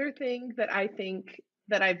the other thing that I think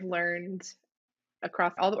that I've learned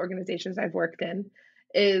across all the organizations I've worked in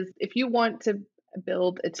is, if you want to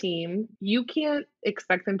build a team, you can't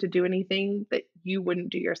expect them to do anything that you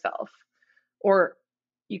wouldn't do yourself. Or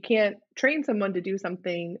you can't train someone to do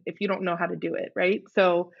something if you don't know how to do it, right?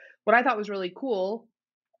 So what I thought was really cool,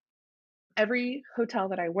 every hotel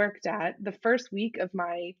that I worked at, the first week of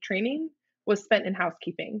my training was spent in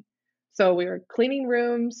housekeeping. So we were cleaning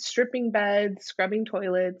rooms, stripping beds, scrubbing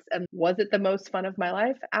toilets. And was it the most fun of my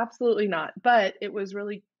life? Absolutely not. But it was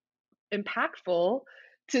really impactful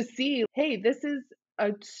to see, hey, this is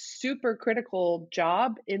a super critical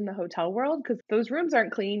job in the hotel world, because those rooms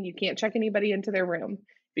aren't clean. You can't check anybody into their room.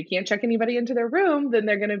 If you can't check anybody into their room, then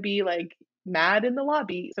they're going to be like mad in the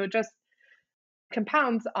lobby. So it just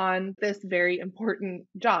compounds on this very important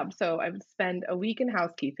job. So I would spend a week in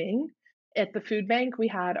housekeeping. At the food bank, we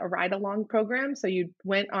had a ride along program. So you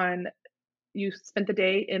spent the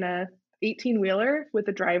day in a 18-wheeler with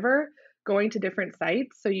a driver going to different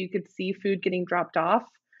sites so you could see food getting dropped off.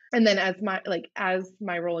 And then as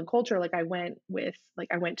my role in culture, I went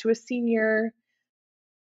to a senior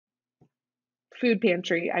food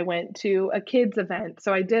pantry, I went to a kids event.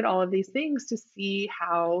 So I did all of these things to see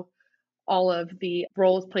how all of the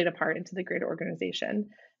roles played a part into the greater organization.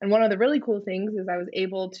 And one of the really cool things is I was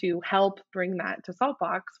able to help bring that to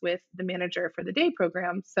Saltbox with the manager for the day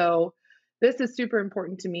program. So this is super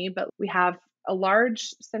important to me, but we have a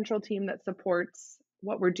large central team that supports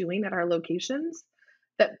what we're doing at our locations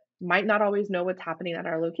that might not always know what's happening at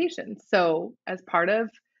our locations. So as part of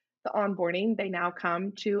the onboarding, they now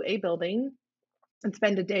come to a building and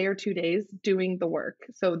spend a day or 2 days doing the work.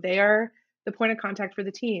 So they are the point of contact for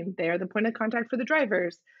the team. They are the point of contact for the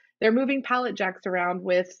drivers. They're moving pallet jacks around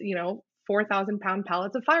with, 4,000-pound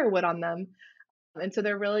pallets of firewood on them. And so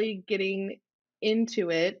they're really getting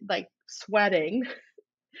into it, like sweating,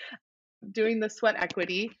 doing the sweat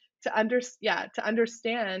equity to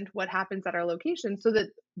understand what happens at our location so that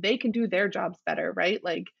they can do their jobs better, right?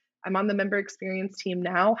 Like, I'm on the member experience team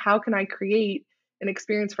now. How can I create an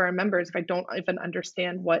experience for our members if I don't even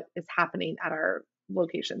understand what is happening at our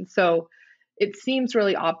location? So it seems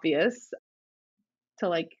really obvious to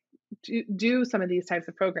like do some of these types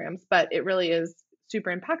of programs, but it really is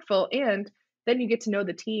super impactful. And then you get to know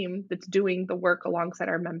the team that's doing the work alongside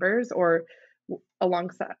our members, or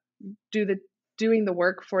alongside do the doing the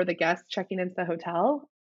work for the guests checking into the hotel.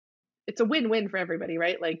 It's a win-win for everybody,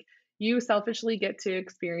 right? Like, you selfishly get to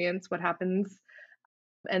experience what happens,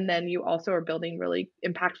 and then you also are building really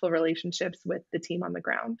impactful relationships with the team on the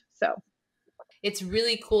ground. So It's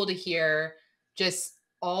really cool to hear just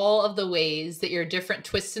all of the ways that your different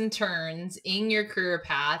twists and turns in your career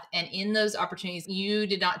path and in those opportunities, you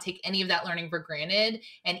did not take any of that learning for granted.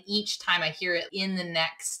 And each time I hear it in the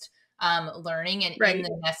next learning and in Right.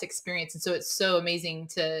 the nest experience. And so it's so amazing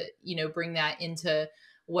to, bring that into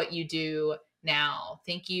what you do now.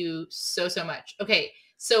 Thank you so, so much. Okay.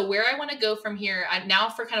 So where I want to go from here, now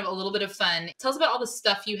for kind of a little bit of fun, tell us about all the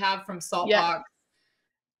stuff you have from Yes. Saltbox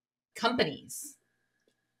companies.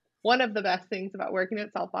 One of the best things about working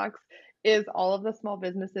at Saltbox is all of the small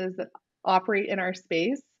businesses that operate in our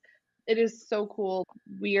space. It is so cool.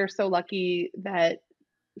 We are so lucky that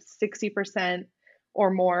 60%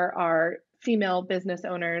 or more are female business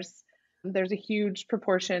owners. There's a huge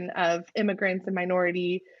proportion of immigrants and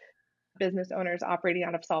minority business owners operating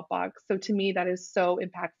out of Saltbox. So to me, that is so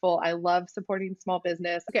impactful. I love supporting small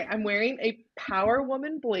business. Okay, I'm wearing a Power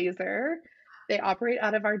Woman blazer. They operate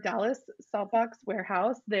out of our Dallas Saltbox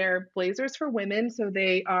warehouse. They're blazers for women, so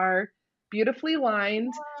they are beautifully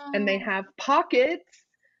lined and they have pockets,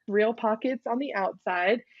 real pockets on the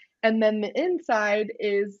outside. And then the inside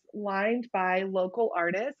is lined by local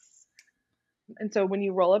artists. And so when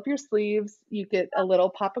you roll up your sleeves, you get a little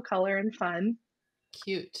pop of color and fun.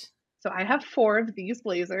 Cute. So I have 4 of these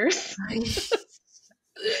blazers.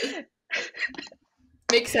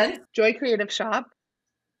 Makes sense. Joy Creative Shop,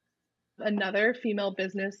 another female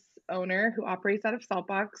business owner who operates out of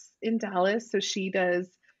Saltbox in Dallas. So she does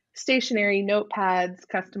stationery, notepads,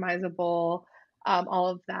 customizable, all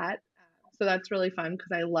of that. So that's really fun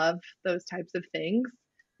because I love those types of things.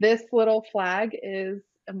 This little flag is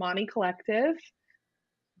Amani Collective.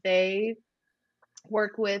 They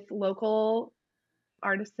work with local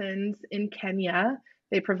artisans in Kenya.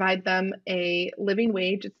 They provide them a living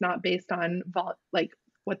wage. It's not based on like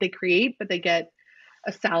what they create, but they get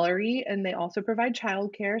a salary, and they also provide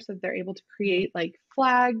childcare, so they're able to create like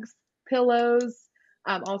flags, pillows,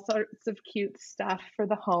 all sorts of cute stuff for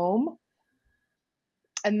the home.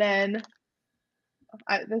 And then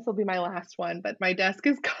this will be my last one, but my desk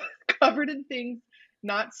is covered in things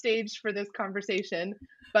not staged for this conversation,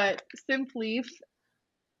 but Simpleaf.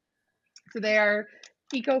 So they are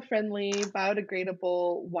eco-friendly,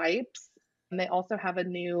 biodegradable wipes. And they also have a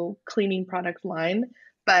new cleaning product line.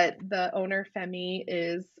 But the owner, Femi,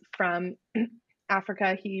 is from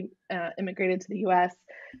Africa. He immigrated to the US,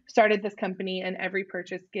 started this company, and every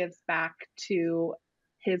purchase gives back to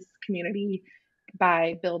his community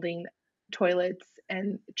by building toilets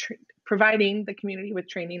and providing the community with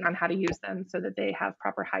training on how to use them so that they have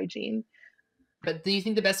proper hygiene. But do you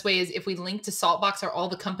think the best way is if we link to Saltbox, are all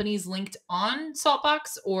the companies linked on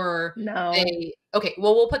Saltbox, or No? Okay,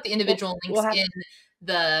 well, we'll put the individual links have, in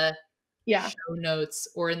the yeah, show notes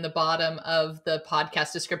or in the bottom of the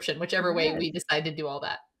podcast description, whichever way we decide to do all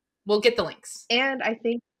that. We'll get the links. And I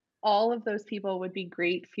think all of those people would be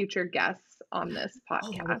great future guests on this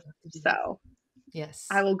podcast. So yes,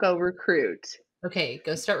 I will go recruit. Okay,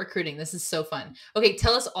 go start recruiting. This is so fun. Okay,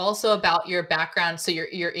 tell us also about your background. So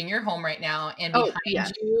you're in your home right now, and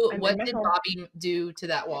behind you, what did Bobby do to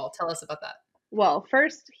that wall? Tell us about that. Well,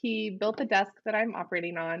 first he built the desk that I'm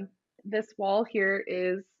operating on. This wall here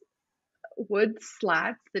is wood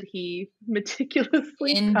slats that he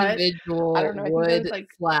meticulously individual cut. I don't know, wood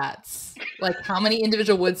slats. Like how many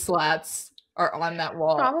individual wood slats are on that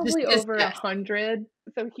wall? Probably over 100.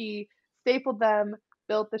 So he stapled them,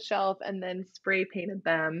 built the shelf, and then spray painted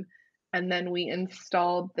them. And then we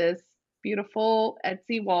installed this beautiful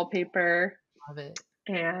Etsy wallpaper. Love it.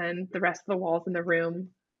 And the rest of the walls in the room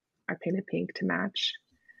are painted pink to match.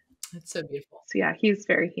 It's so beautiful. So yeah, he's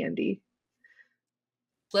very handy.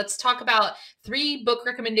 Let's talk about 3 book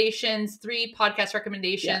recommendations, 3 podcast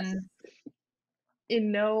recommendations. Yes.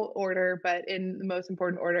 In no order, but in the most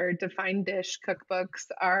important order, Define Dish cookbooks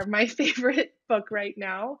are my favorite book right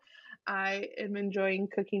now. I am enjoying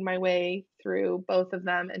cooking my way through both of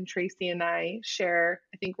them, and Tracy and I share,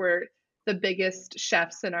 I think we're the biggest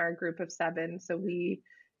chefs in our group of 7, so we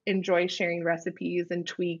enjoy sharing recipes and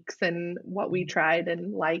tweaks and what we tried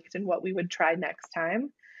and liked and what we would try next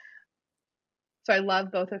time. So I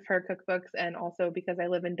love both of her cookbooks, and also because I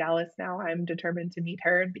live in Dallas now, I'm determined to meet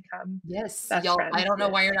her and become best y'all, friends. I don't know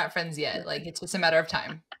why you're not friends yet. Like, it's just a matter of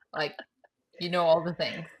time. Like, you know all the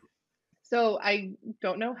things. So I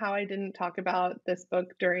don't know how I didn't talk about this book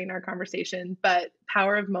during our conversation, but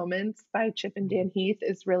Power of Moments by Chip and Dan Heath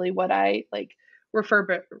is really what I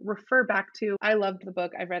refer back to. I loved the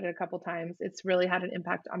book. I've read it a couple times. It's really had an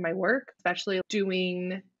impact on my work, especially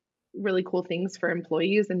doing really cool things for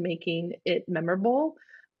employees and making it memorable.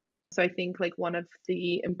 So I think one of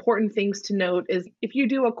the important things to note is if you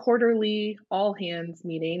do a quarterly all hands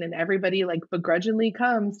meeting and everybody begrudgingly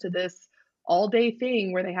comes to this all day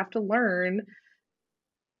thing where they have to learn,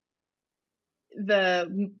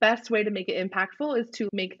 the best way to make it impactful is to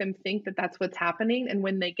make them think that that's what's happening. And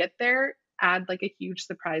when they get there, add like a huge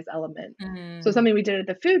surprise element. So Mm. something we did at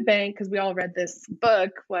the food bank, because we all read this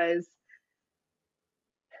book, was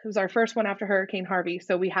it was our first one after Hurricane Harvey.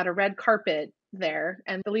 So we had a red carpet there,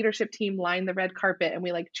 and the leadership team lined the red carpet, and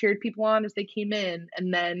we like cheered people on as they came in.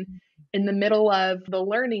 And then in the middle of the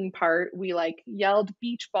learning part, we like yelled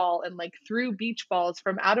beach ball and like threw beach balls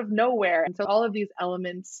from out of nowhere. And so all of these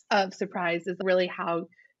elements of surprise is really how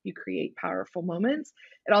you create powerful moments.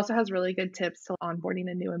 It also has really good tips to onboarding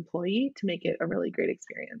a new employee to make it a really great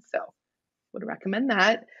experience. So would recommend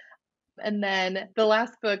that. And then the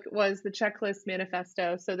last book was the Checklist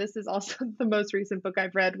Manifesto. So this is also the most recent book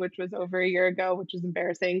I've read, which was over a year ago, which is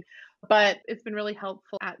embarrassing, but it's been really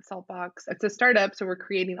helpful at Saltbox. It's a startup, so we're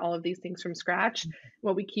creating all of these things from scratch.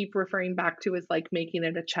 What we keep referring back to is like making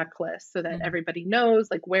it a checklist so that everybody knows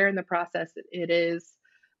like where in the process it is.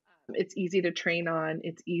 It's easy to train on.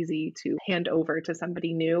 It's easy to hand over to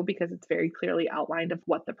somebody new because it's very clearly outlined of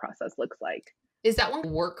what the process looks like. Is that one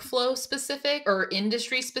workflow specific or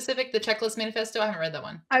industry specific, the Checklist Manifesto? I haven't read that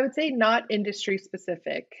one. I would say not industry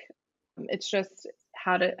specific. It's just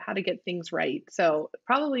how to get things right. So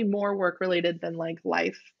probably more work related than like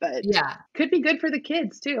life, but Yeah. could be good for the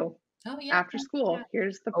kids too. Oh yeah. After school,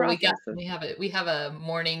 here's the Oh, process. we have a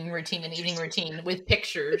morning routine and evening routine with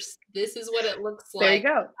pictures. This is what it looks like. There you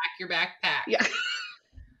go. Pack your backpack. Yeah.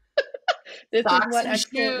 This Socks is what and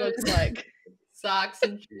excellent shoes. looks like. Socks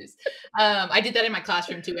and shoes. I did that in my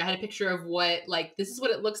classroom too. I had a picture of what, like, this is what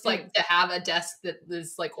it looks like to have a desk that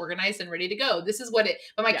is like organized and ready to go. This is what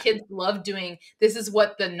but my kids love doing. This is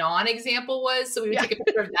what the non-example was. So we would take a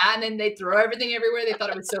picture of that and then they'd throw everything everywhere. They thought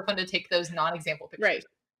it was so fun to take those non-example pictures. Right.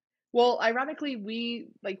 Well, ironically, we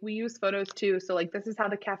use photos too. So like, this is how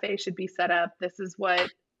the cafe should be set up. This is what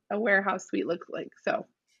a warehouse suite looks like. So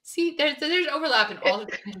see, there's overlap in all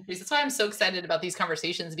the industries. That's why I'm so excited about these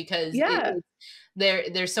conversations because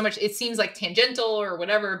there's so much. It seems like tangential or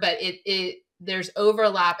whatever, but there's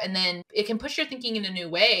overlap, and then it can push your thinking in a new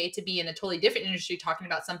way to be in a totally different industry talking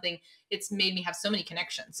about something. It's made me have so many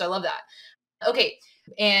connections. So I love that. Okay,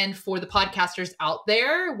 and for the podcasters out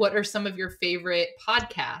there, what are some of your favorite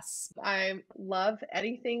podcasts? I love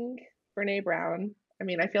anything Brene Brown. I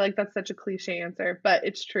mean, I feel like that's such a cliche answer, but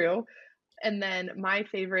it's true. And then my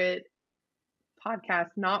favorite podcast,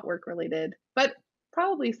 not work related, but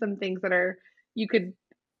probably some things that are, you could,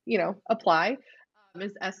 apply,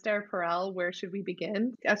 is Esther Perel. Where Should We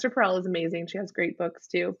Begin? Esther Perel is amazing. She has great books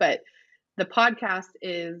too, but the podcast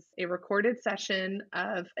is a recorded session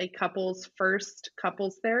of a couple's first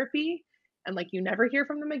couples therapy. And like, you never hear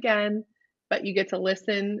from them again, but you get to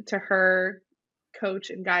listen to her coach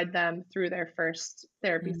and guide them through their first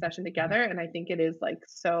therapy session together. And I think it is like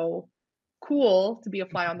so cool to be a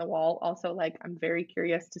fly on the wall. Also, like, I'm very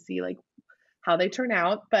curious to see like how they turn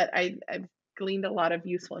out, but I've gleaned a lot of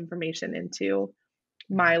useful information into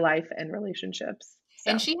my life and relationships.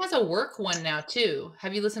 So. And she has a work one now too.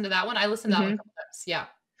 Have you listened to that one? I listened to that one a couple times. Yeah.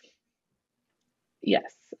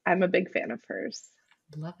 Yes, I'm a big fan of hers.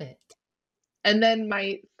 Love it. And then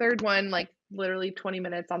my third one, like literally 20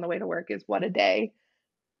 minutes on the way to work, is What a Day.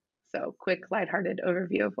 So quick, lighthearted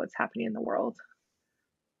overview of what's happening in the world.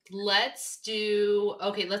 Let's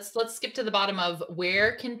skip to the bottom of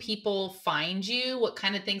where can people find you? What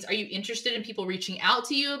kind of things are you interested in people reaching out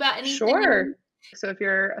to you about anything? Sure. So if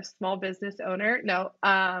you're a small business owner,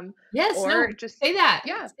 just say that.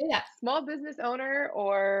 Yeah. Say that. Small business owner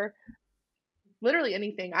or literally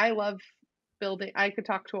anything. I love building. I could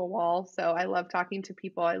talk to a wall. So I love talking to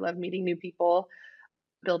people. I love meeting new people,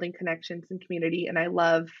 building connections and community. And I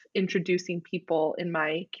love introducing people in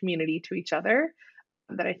my community to each other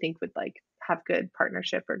that I think would like have good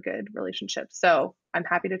partnership or good relationships. So I'm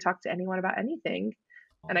happy to talk to anyone about anything.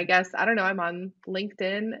 And I guess, I don't know, I'm on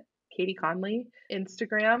LinkedIn, Katie Conley,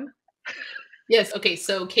 Instagram. Yes. Okay.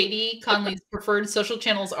 So Katie Conley's preferred social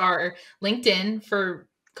channels are LinkedIn for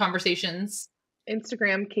conversations.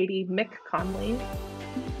 Instagram, Katie Conley.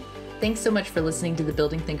 Thanks so much for listening to the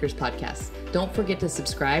Building Thinkers podcast. Don't forget to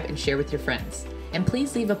subscribe and share with your friends. And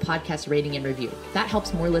please leave a podcast rating and review. That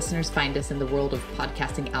helps more listeners find us in the world of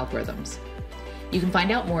podcasting algorithms. You can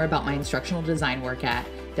find out more about my instructional design work at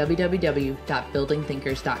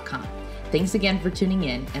www.buildingthinkers.com. Thanks again for tuning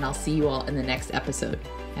in, and I'll see you all in the next episode.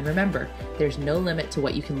 And remember, there's no limit to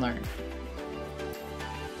what you can learn.